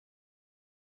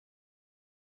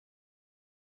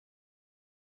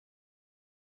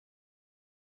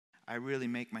I really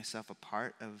make myself a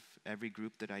part of every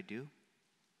group that I do.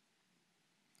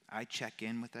 I check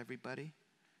in with everybody.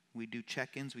 We do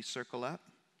check-ins, we circle up.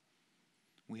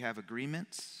 We have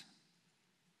agreements.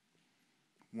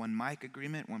 One mic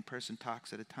agreement, one person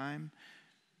talks at a time.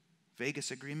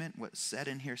 Vegas agreement, what's said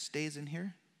in here stays in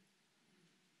here.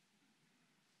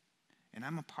 And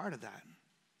I'm a part of that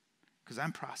because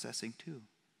I'm processing too.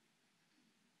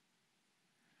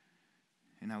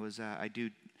 And I do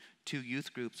 2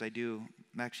 youth groups. I do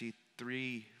actually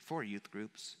 4 youth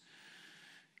groups.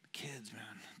 Kids, man.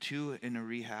 2 in a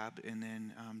rehab and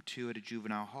then 2 at a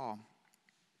juvenile hall.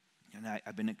 And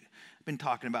I've been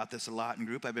talking about this a lot in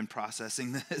group. I've been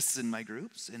processing this in my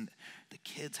groups. And the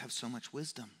kids have so much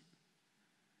wisdom.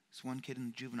 This one kid in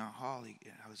the juvenile hall,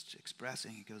 I was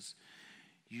expressing, he goes,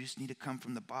 you just need to come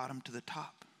from the bottom to the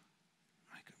top.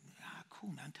 I'm like, cool,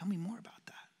 man. Tell me more about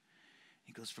that.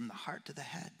 He goes, from the heart to the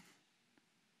head.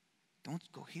 Don't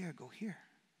go here, go here.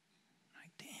 I'm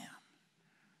like, damn.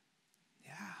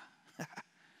 Yeah.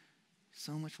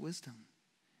 So much wisdom.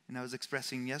 And I was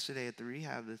expressing yesterday at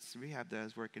this rehab that I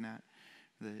was working at,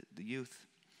 the youth.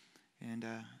 And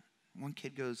one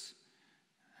kid goes,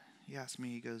 he asked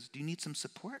me, he goes, do you need some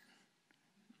support?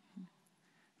 I'm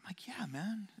like, yeah,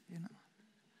 man,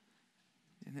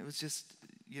 And it was just,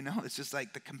 it's just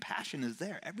like the compassion is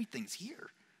there. Everything's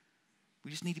here. We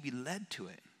just need to be led to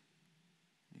it,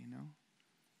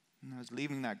 And I was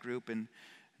leaving that group, and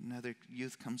another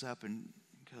youth comes up and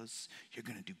goes, you're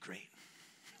going to do great.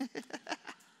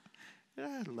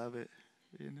 I love it,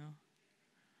 Yeah,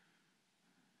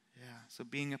 so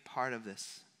being a part of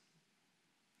this,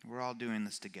 we're all doing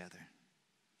this together.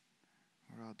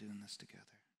 We're all doing this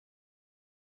together.